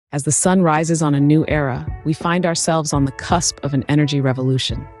As the sun rises on a new era, we find ourselves on the cusp of an energy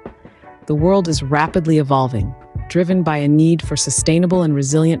revolution. The world is rapidly evolving, driven by a need for sustainable and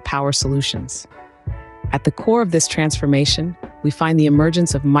resilient power solutions. At the core of this transformation, we find the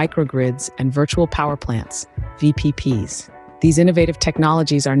emergence of microgrids and virtual power plants, VPPs. These innovative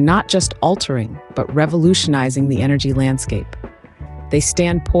technologies are not just altering, but revolutionizing the energy landscape. They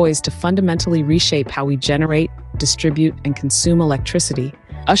stand poised to fundamentally reshape how we generate, distribute, and consume electricity,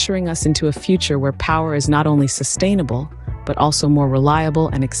 ushering us into a future where power is not only sustainable, but also more reliable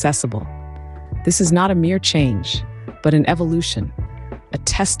and accessible. This is not a mere change, but an evolution, a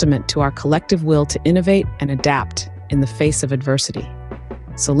testament to our collective will to innovate and adapt in the face of adversity.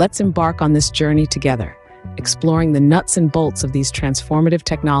 So let's embark on this journey together, exploring the nuts and bolts of these transformative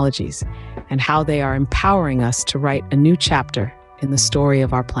technologies and how they are empowering us to write a new chapter in the story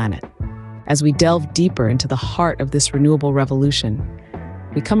of our planet. As we delve deeper into the heart of this renewable revolution,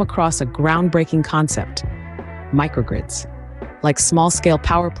 we come across a groundbreaking concept: microgrids. Like small-scale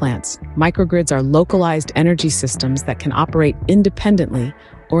power plants, microgrids are localized energy systems that can operate independently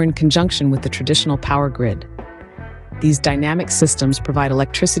or in conjunction with the traditional power grid. These dynamic systems provide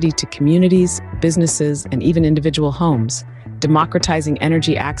electricity to communities, businesses, and even individual homes, democratizing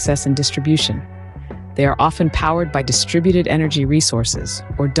energy access and distribution. They are often powered by distributed energy resources,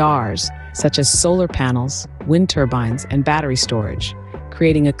 or DARs, such as solar panels, wind turbines, and battery storage,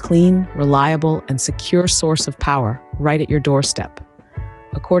 creating a clean, reliable, and secure source of power right at your doorstep.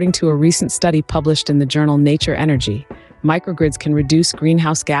 According to a recent study published in the journal Nature Energy, microgrids can reduce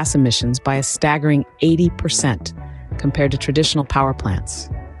greenhouse gas emissions by a staggering 80% compared to traditional power plants.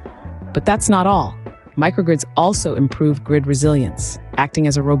 But that's not all. Microgrids also improve grid resilience, acting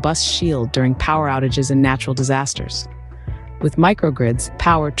as a robust shield during power outages and natural disasters. With microgrids,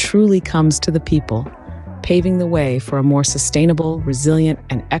 power truly comes to the people, paving the way for a more sustainable, resilient,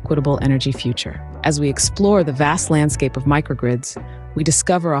 and equitable energy future. As we explore the vast landscape of microgrids, we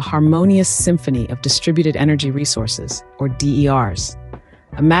discover a harmonious symphony of distributed energy resources, or DERs.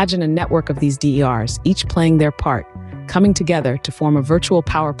 Imagine a network of these DERs, each playing their part, coming together to form a virtual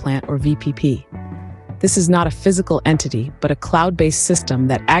power plant, or VPP. This is not a physical entity, but a cloud-based system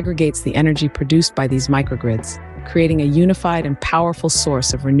that aggregates the energy produced by these microgrids, creating a unified and powerful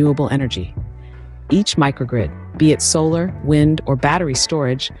source of renewable energy. Each microgrid, be it solar, wind, or battery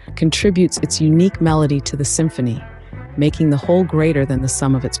storage, contributes its unique melody to the symphony, making the whole greater than the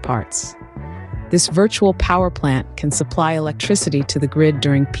sum of its parts. This virtual power plant can supply electricity to the grid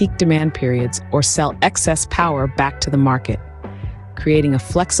during peak demand periods or sell excess power back to the market, creating a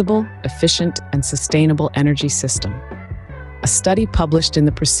flexible, efficient, and sustainable energy system. A study published in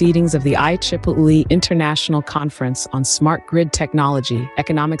the Proceedings of the IEEE International Conference on Smart Grid Technology,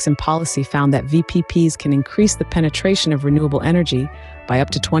 Economics and Policy found that VPPs can increase the penetration of renewable energy by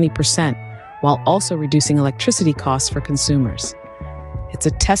up to 20%, while also reducing electricity costs for consumers. It's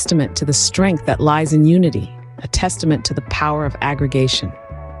a testament to the strength that lies in unity, a testament to the power of aggregation.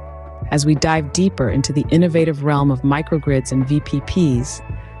 As we dive deeper into the innovative realm of microgrids and VPPs,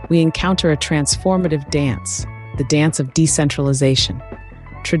 we encounter a transformative dance, the dance of decentralization.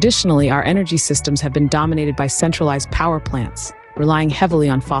 Traditionally, our energy systems have been dominated by centralized power plants, relying heavily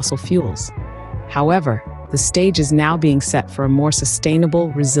on fossil fuels. However, the stage is now being set for a more sustainable,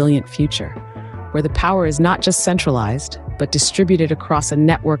 resilient future, where the power is not just centralized, but distributed across a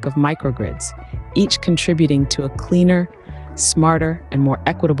network of microgrids, each contributing to a cleaner, smarter, and more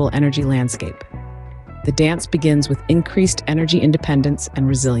equitable energy landscape. The dance begins with increased energy independence and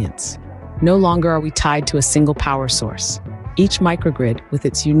resilience. No longer are we tied to a single power source. Each microgrid, with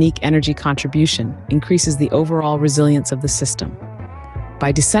its unique energy contribution, increases the overall resilience of the system.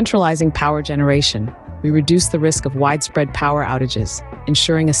 By decentralizing power generation, we reduce the risk of widespread power outages,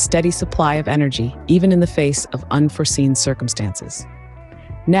 ensuring a steady supply of energy even in the face of unforeseen circumstances.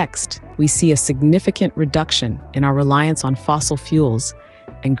 Next, we see a significant reduction in our reliance on fossil fuels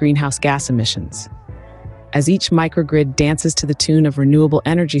and greenhouse gas emissions. As each microgrid dances to the tune of renewable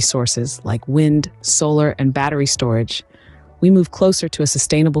energy sources like wind, solar, and battery storage, we move closer to a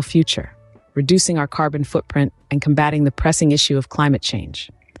sustainable future, reducing our carbon footprint and combating the pressing issue of climate change.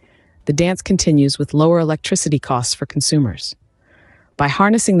 The dance continues with lower electricity costs for consumers. By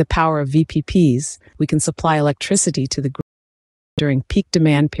harnessing the power of VPPs, we can supply electricity to the grid during peak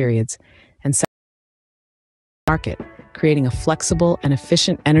demand periods and set the market, creating a flexible and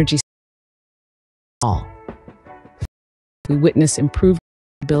efficient energy system for all. We witness improved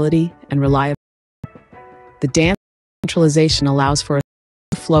stability and reliability. The dance of centralization allows for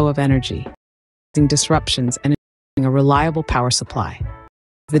a flow of energy, causing disruptions and ensuring a reliable power supply.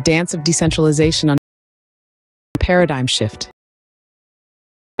 The dance of decentralization undergoes a paradigm shift.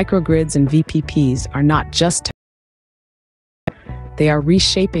 Microgrids and VPPs are not just they are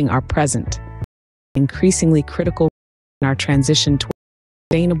reshaping our present, increasingly critical in our transition toward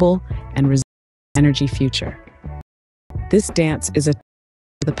a sustainable and resilient energy future. This dance is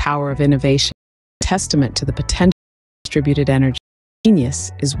the power of innovation, a testament to the potential of distributed energy.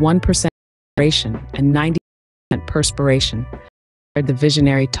 Genius is 1% inspiration and 90% perspiration, said the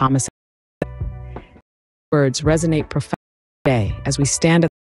visionary Thomas. Words resonate profoundly today as we stand at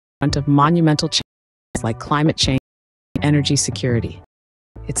the front of monumental challenges like climate change and energy security.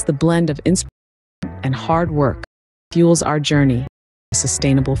 It's the blend of inspiration and hard work that fuels our journey to a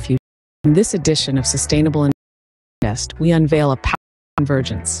sustainable future. In this edition of Sustainableinvestingdigest, we unveil a powerful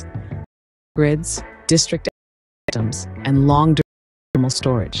convergence: grids, district systems, and long-duration thermal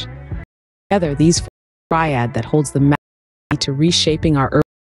storage. Together, these form a triad that holds the key to reshaping our urban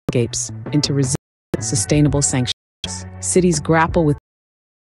landscapes into resilient, sustainable sanctuaries. Cities grapple with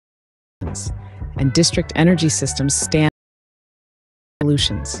and district energy systems stand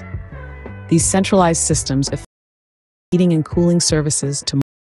solutions. These centralized systems affect heating and cooling services to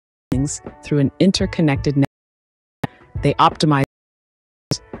things through an interconnected network. They optimize,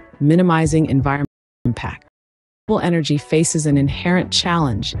 minimizing environmental impact. Renewable energy faces an inherent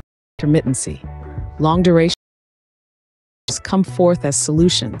challenge: intermittency. Long duration come forth as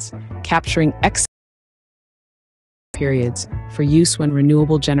solutions, capturing excess periods for use when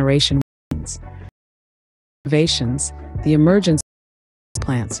renewable generation wanes. Innovations, the emergence of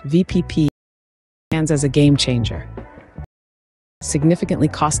plants, VPP, stands as a game changer. Significantly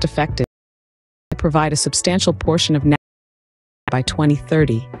cost-effective, they provide a substantial portion of natural by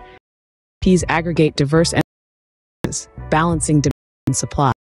 2030. VPPs aggregate diverse energies, balancing demand and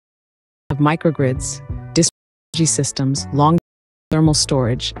supply. Of microgrids, district energy systems, long thermal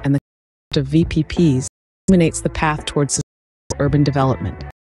storage, and the concept of VPPs illuminates the path towards sustainable urban development.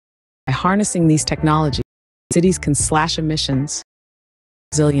 By harnessing these technologies, cities can slash emissions,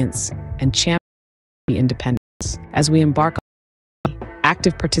 resilience, and champion energy independence. As we embark on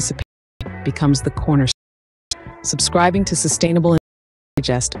active participation becomes the cornerstone. Subscribing to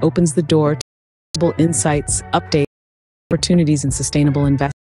Sustainableinvestingdigest opens the door to valuable insights, updates, and opportunities in sustainable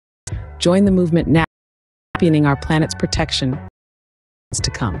investing. Join the movement now, championing our planet's protection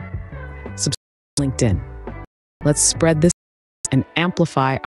to come. Subscribe to LinkedIn. Let's spread this and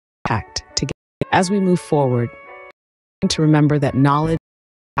amplify our impact together. As we move forward, to remember that knowledge is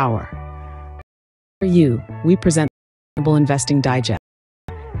power. For you, we present Sustainable Investing Digest.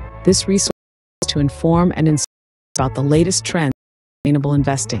 This resource is to inform and inspire about the latest trends in sustainable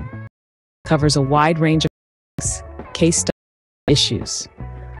investing. It covers a wide range of topics, case studies, and issues.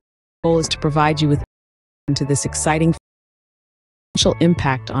 The goal is to provide you with into this exciting potential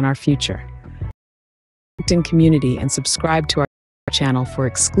impact on our future. LinkedIn community and subscribe to our channel for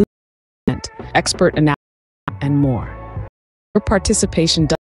exclusive content, expert analysis, and more. Your participation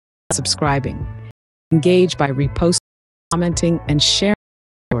does subscribing. Engage by reposting, commenting, and sharing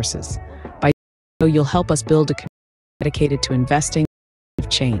resources. By so you'll help us build a community dedicated to investing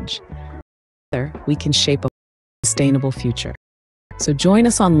and change. Together, we can shape a sustainable future. So join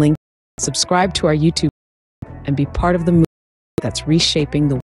us on LinkedIn, subscribe to our YouTube, and be part of the movement that's reshaping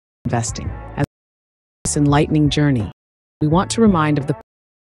the world of investing. As this enlightening journey, we want to remind of the potential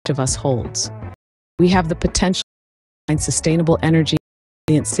each of us holds. We have the potential to find sustainable energy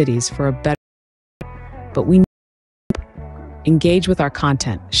in resilient cities for a better world. But we need to engage with our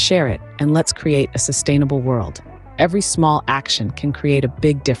content, share it, and let's create a sustainable world. Every small action can create a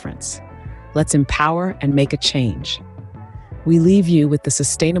big difference. Let's empower and make a change. We leave you with the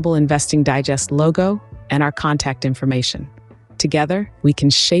Sustainable Investing Digest logo and our contact information. Together, we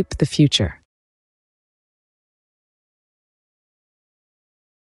can shape the future.